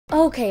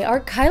Okay, are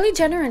Kylie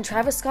Jenner and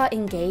Travis Scott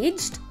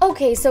engaged?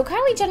 Okay, so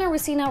Kylie Jenner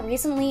was seen out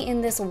recently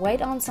in this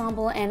white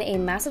ensemble and a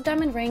massive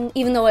diamond ring,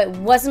 even though it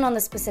wasn't on the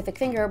specific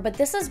finger, but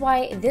this is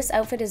why this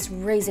outfit is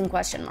raising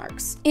question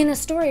marks. In a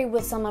story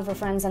with some of her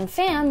friends and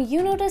fam,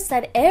 you notice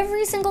that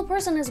every single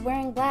person is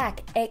wearing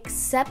black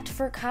except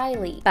for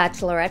Kylie.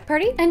 Bachelorette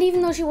party? And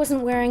even though she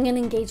wasn't wearing an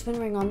engagement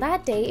ring on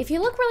that day, if you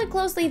look really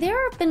closely,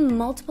 there have been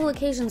multiple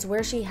occasions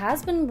where she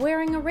has been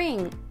wearing a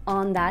ring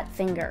on that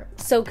finger.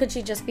 So could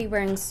she just be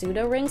wearing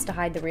pseudo rings to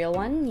hide the real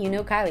one? You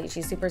know Kylie,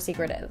 she's super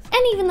secretive.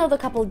 And even though the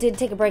couple did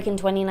take a break in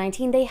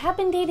 2019, they have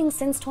been dating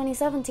since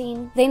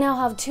 2017. They now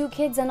have 2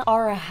 kids and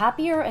are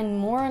happier and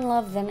more in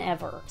love than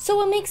ever.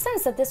 So it makes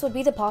sense that this would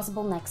be the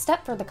possible next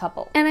step for the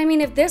couple. And I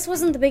mean, if this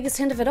wasn't the biggest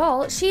hint of it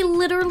all, she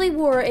literally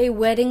wore a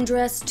wedding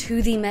dress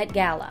to the Met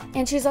Gala.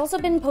 And she's also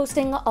been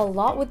posting a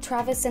lot with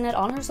Travis in it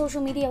on her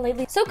social media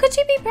lately. So could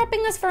she be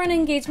prepping us for an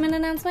engagement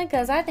announcement?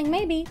 Because I think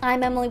maybe.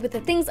 I'm Emily with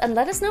the things, and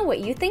let us know what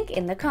you think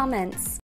in the comments.